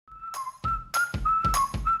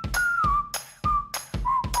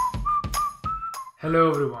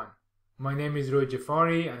Hello everyone, my name is Roy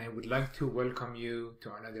Jafari and I would like to welcome you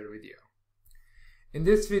to another video. In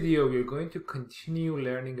this video we are going to continue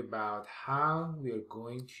learning about how we are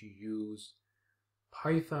going to use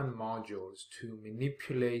Python modules to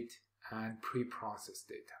manipulate and pre-process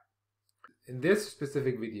data. In this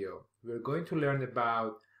specific video we are going to learn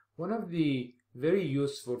about one of the very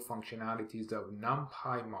useful functionalities of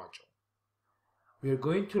Numpy module. We are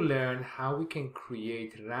going to learn how we can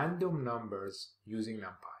create random numbers using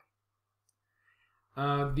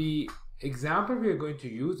Numpy. The example we are going to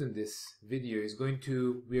use in this video is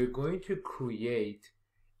we are going to create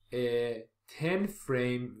a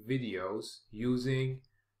 10-frame videos using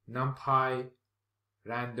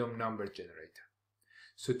Numpy.random number generator.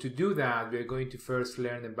 So to do that, we are going to first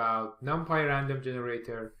learn about Numpy.random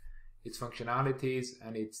generator, its functionalities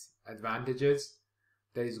and its advantages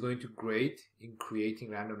that is going to great in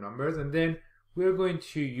creating random numbers, and then we're going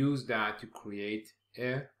to use that to create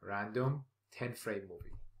a random 10-frame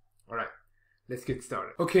movie. All right, let's get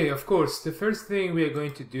started. Okay, of course, the first thing we are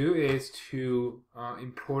going to do is to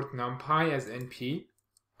import NumPy as NP,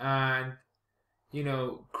 and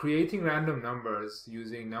creating random numbers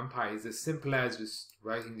using NumPy is as simple as just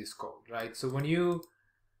writing this code, right? So when you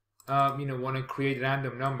want to create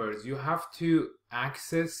random numbers, you have to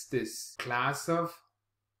access this class of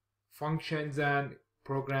functions and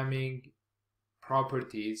programming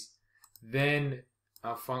properties, then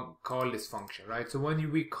call this function, right? So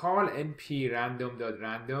when we call np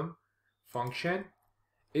random.random function,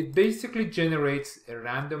 it basically generates a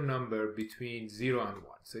random number between 0 and 1.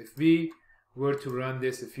 So if we were to run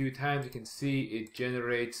this a few times, you can see it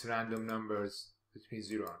generates random numbers between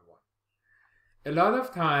 0 and 1. A lot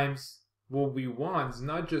of times what we want is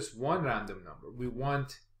not just one random number, we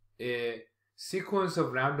want a sequence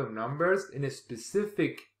of random numbers in a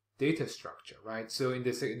specific data structure, right? So in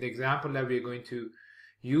the example that we're going to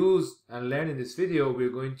use and learn in this video,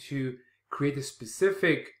 we're going to create a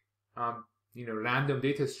specific random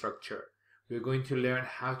data structure. We're going to learn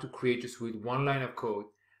how to create, just with one line of code,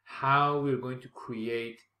 how we're going to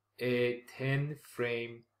create a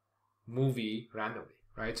 10-frame movie randomly,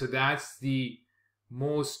 right? So that's the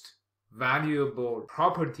most valuable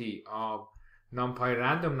property of Numpy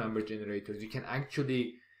random number generators. You can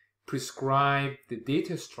actually prescribe the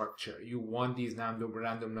data structure you want these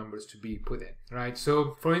random numbers to be put in, right?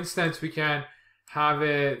 So for instance, we can have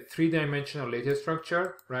a 3-dimensional data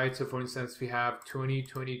structure, right? So for instance, we have 20,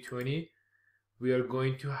 20, 20. We are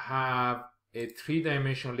going to have a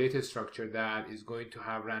 3-dimensional data structure that is going to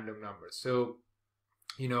have random numbers. So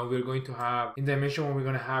we're going to have, in dimension 1, we're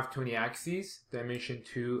going to have 20 axes, dimension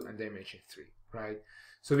 2 and dimension 3, right?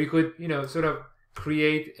 So we could, sort of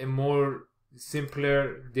create a more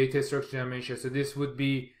simpler data structure dimension. So this would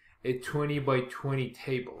be a 20 by 20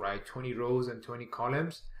 table, right? 20 rows and 20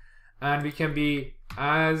 columns. And we can be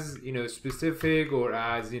as, specific or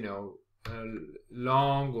as,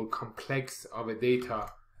 long or complex of a data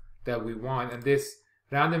that we want. And this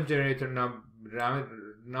random generator,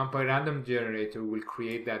 Numpy random generator will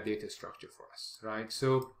create that data structure for us, right?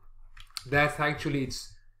 So that's actually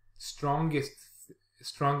its strongest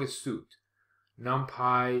suit.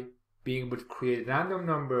 NumPy being able to create random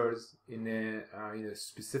numbers in a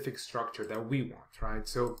specific structure that we want, right?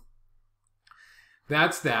 So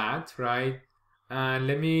that's that, right? And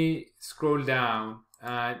let me scroll down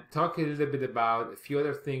and talk a little bit about a few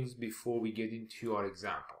other things before we get into our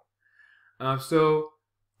example. So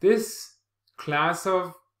this class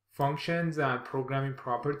of functions and programming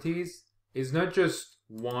properties is not just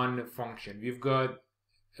one function. We've got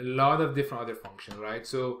a lot of different other functions, right?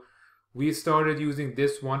 So we started using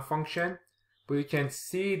this one function, but you can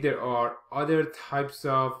see there are other types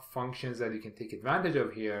of functions that you can take advantage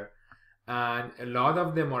of here, and a lot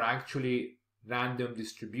of them are actually random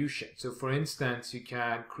distribution. So for instance, you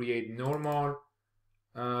can create normal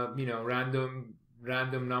random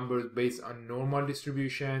numbers based on normal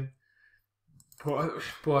distribution,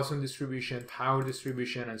 Poisson distribution, power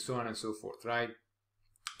distribution, and so on and so forth, right?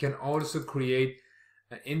 You can also create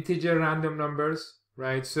integer random numbers,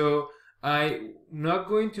 right? So I'm not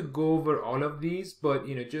going to go over all of these, but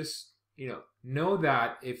just know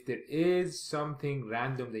that if there is something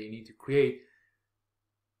random that you need to create,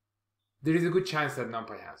 there is a good chance that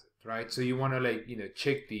NumPy has it, right? So you want to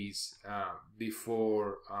check these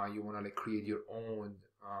before you want to create your own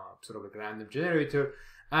sort of a random generator.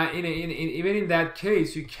 Even in that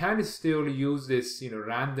case, you can still use this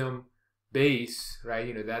random base,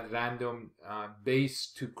 right? That random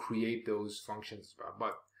base to create those functions as well.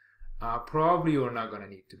 But probably you're not going to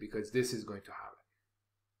need to, because this is going to have it.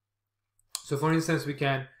 So for instance, we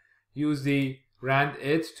can use the ran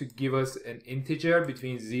it to give us an integer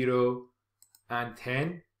between 0 and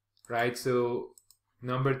 10, right? So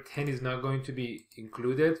number 10 is not going to be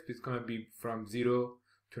included. It's going to be from 0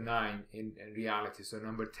 to 9 in reality. So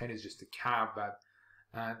number 10 is just a cap, but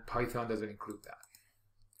Python doesn't include that,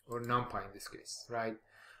 or NumPy in this case, right?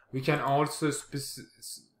 We can also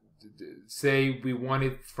say we want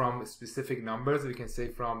it from specific numbers. We can say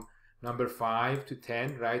from number 5 to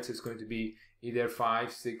 10, right? So it's going to be either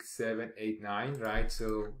 5, 6, 7, 8, 9, right?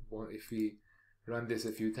 So if we run this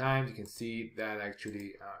a few times, you can see that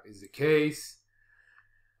actually is the case.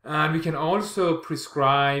 And we can also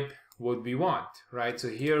prescribe what we want, right? So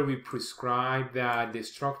here we prescribe that the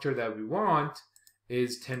structure that we want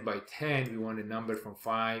is 10 by 10. We want a number from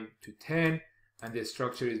 5 to 10, and the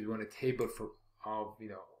structure is we want a table of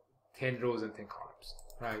 10 rows and 10 columns,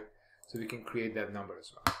 right? So we can create that number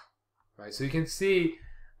as well, right? So you can see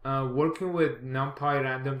working with NumPy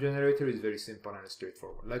random generator is very simple and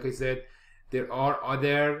straightforward. Like I said, there are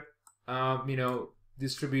other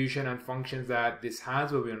distribution and functions that this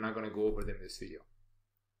has, but we're not going to go over them in this video.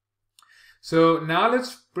 So now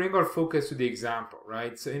let's bring our focus to the example,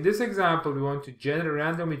 right? So in this example, we want to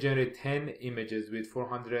randomly generate 10 images with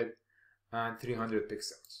 400 and 300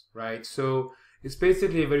 pixels, right? So it's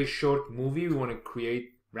basically a very short movie we want to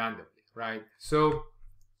create randomly, right? So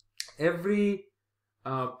every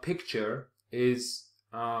picture is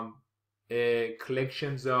a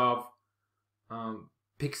collections of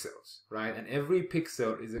pixels, right? And every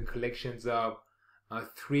pixel is a collections of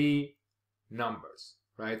 3 numbers,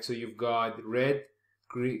 right? So you've got red,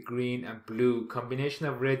 green, and blue. Combination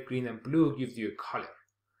of red, green, and blue gives you a color,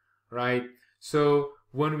 right? So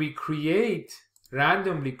when we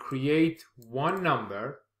randomly create one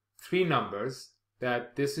number, 3 numbers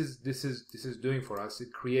that this is doing for us,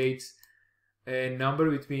 it creates a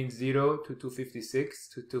number between 0 to 256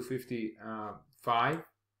 to 255,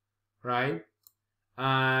 right?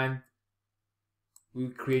 And we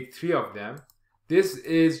create 3 of them. This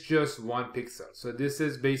is just 1 pixel. So this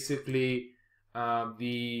is basically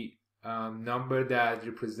the number that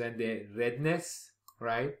represents the redness,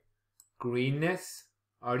 right? Greenness,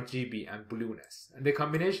 RGB, and blueness. And the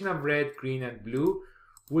combination of red, green, and blue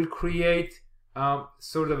will create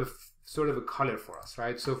sort of a color for us,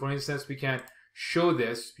 right? So for instance, we can show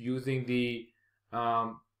this using the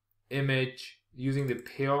image, using the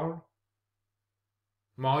pale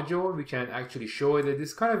module. We can actually show it.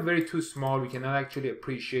 It's kind of very too small. We cannot actually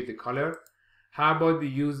appreciate the color. How about we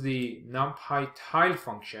use the NumPy tile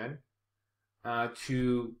function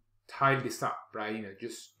to tile this up, right?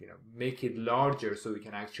 Just make it larger so we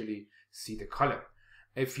can actually see the color.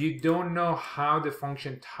 If you don't know how the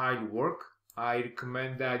function tile work, I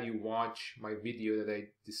recommend that you watch my video that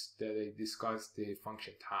I discussed the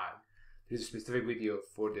function tile. There's a specific video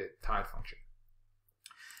for the tile function.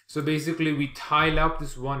 So basically we tile up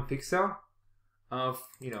this 1 pixel of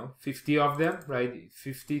 50 of them, right?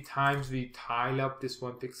 50 times we tile up this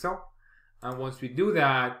 1 pixel, and once we do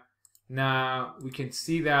that, now we can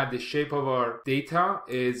see that the shape of our data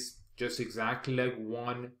is just exactly like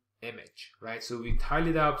 1 image, right? So we tile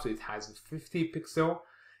it up so it has 50 pixel.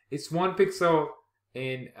 It's 1 pixel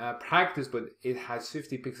in practice, but it has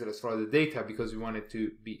 50 pixels as far as the data because we want it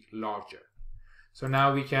to be larger. So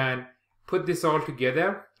now we can put this all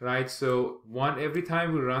together, right? So every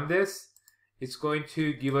time we run this, it's going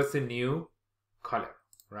to give us a new color,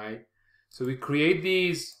 right? So we create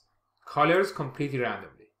these colors completely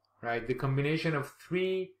randomly, right? The combination of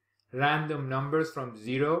 3 random numbers from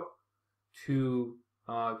 0 to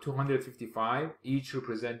 255, each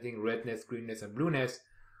representing redness, greenness, and blueness,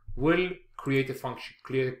 will create a function,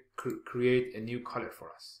 create a new color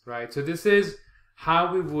for us, right? So this is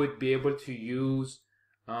how we would be able to use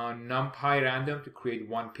NumPy random to create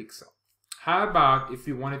 1 pixel. How about if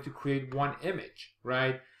we wanted to create 1 image,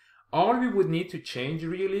 right? All we would need to change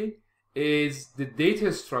really is the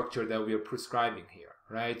data structure that we are prescribing here,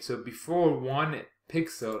 right? So before 1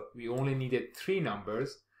 pixel, we only needed 3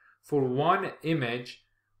 numbers. For 1 image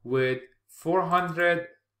with 400,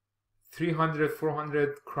 300,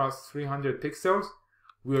 400 cross 300 pixels,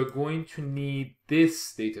 we are going to need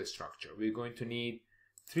this data structure. We're going to need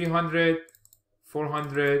 300,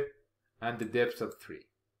 400, and the depth of 3,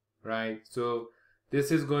 right? So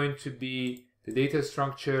this is going to be the data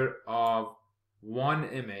structure of 1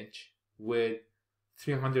 image with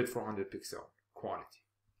 300, 400 pixel quality.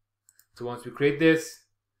 So once we create this,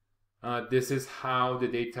 this is how the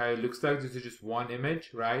data looks like. This is just 1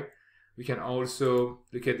 image, right? We can also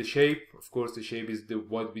look at the shape. Of course, the shape is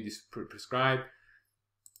what we prescribe.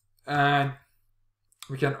 And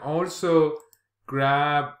we can also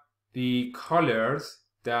grab the colors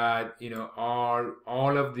that are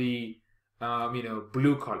all of the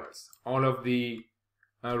blue colors, all of the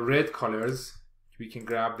red colors. We can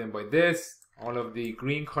grab them by this. All of the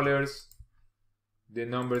green colors, the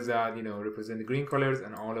numbers that represent the green colors,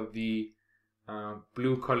 and all of the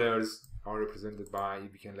blue colors are represented by,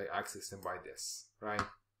 we can like access them by this, right?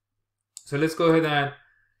 So let's go ahead and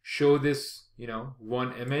show this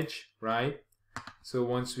one image, right? So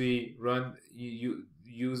once we run, you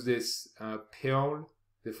use this pill,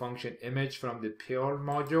 the function image from the pill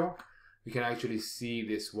module, we can actually see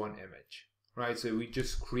this one image, right? So we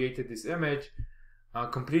just created this image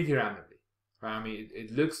completely randomly, right? I mean,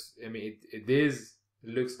 it looks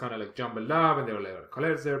kind of like jumbled up, and there are a lot of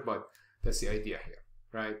colors there, but that's the idea here,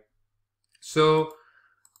 right? So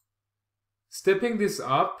stepping this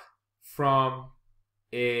up from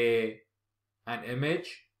an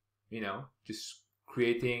image, just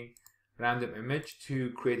creating random image,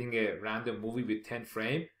 to creating a random movie with 10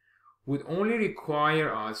 frames would only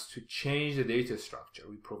require us to change the data structure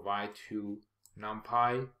we provide to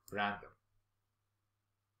Numpy.random,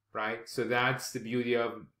 right? So that's the beauty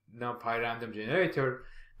of Numpy.random generator.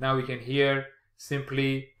 Now we can here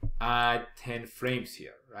simply add 10 frames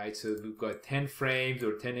here, right? So we've got 10 frames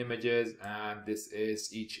or 10 images, and this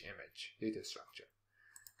is each image data structure,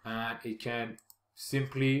 and it can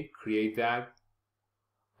simply create that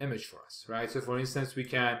image for us, right? So for instance, we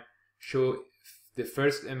can show the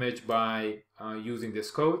first image by using this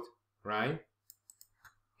code, right?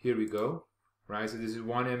 Here we go, right? So this is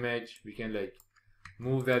one image. We can like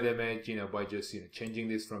move that image, by just changing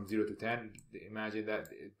this from 0 to 10. Imagine that,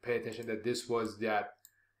 pay attention that this was that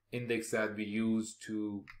index that we use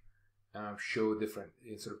to show different,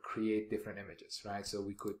 sort of create different images, right? So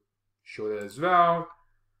we could show that as well.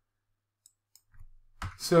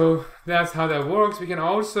 So that's how that works. We can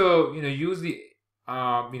also use the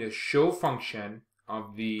show function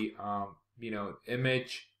of the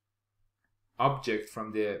image object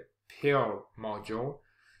from the pill module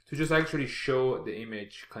to just actually show the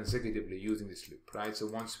image consecutively using this loop, right?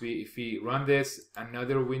 So if we run this,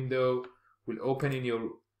 another window will open in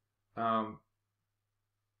your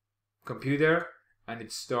computer, and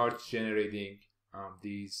it starts generating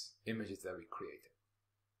these images that we created.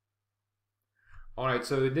 Alright,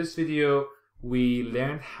 so in this video we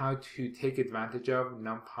learned how to take advantage of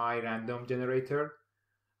Numpy.random generator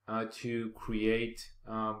to create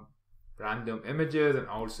random images and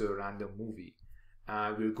also random movie.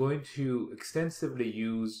 We're going to extensively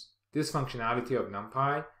use this functionality of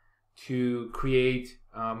Numpy to create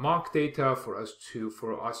mock data for us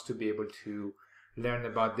to be able to learn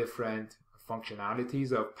about different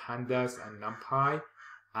functionalities of pandas and Numpy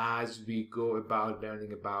as we go about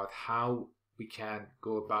learning about how we can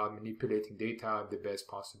go about manipulating data the best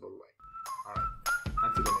possible way. All right.